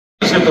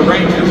the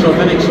Rangers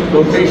Authentic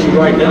location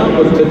right now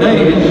with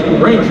today's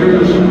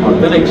Rangers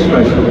Authentic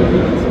Special.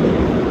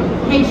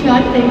 Hey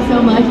Chuck, thanks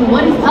so much.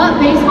 What is up,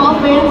 baseball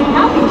fans?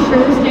 Happy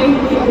Thursday,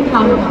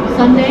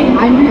 Sunday.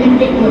 I'm your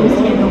in-game host,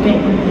 Daniel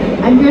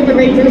Baker. I'm here at the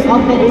Rangers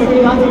Authentic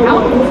Studios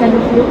out in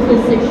center field for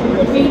the 6th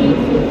year Katie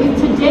with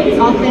today's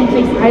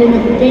Authentics item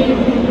of the game,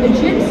 the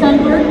Jim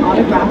Sundberg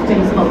autographed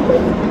baseball.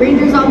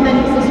 Rangers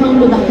Authentics is home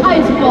to the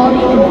highest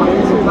quality and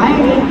widest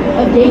variety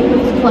of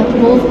Dayton's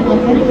collectibles and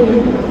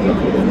authenticated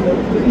memorabilia.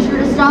 Be sure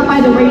to stop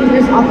by the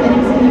Rangers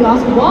Authentic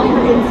Studios while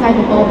you're inside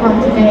the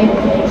ballpark today.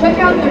 Check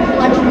out their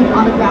collection of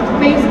autographed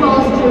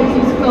baseballs,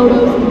 jerseys,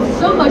 photos, and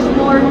so much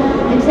more,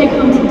 and take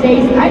home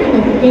today's item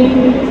of the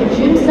game, the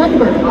Jim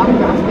Sundberg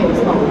autographed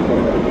baseball.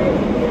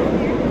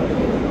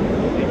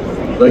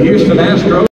 The Houston Astros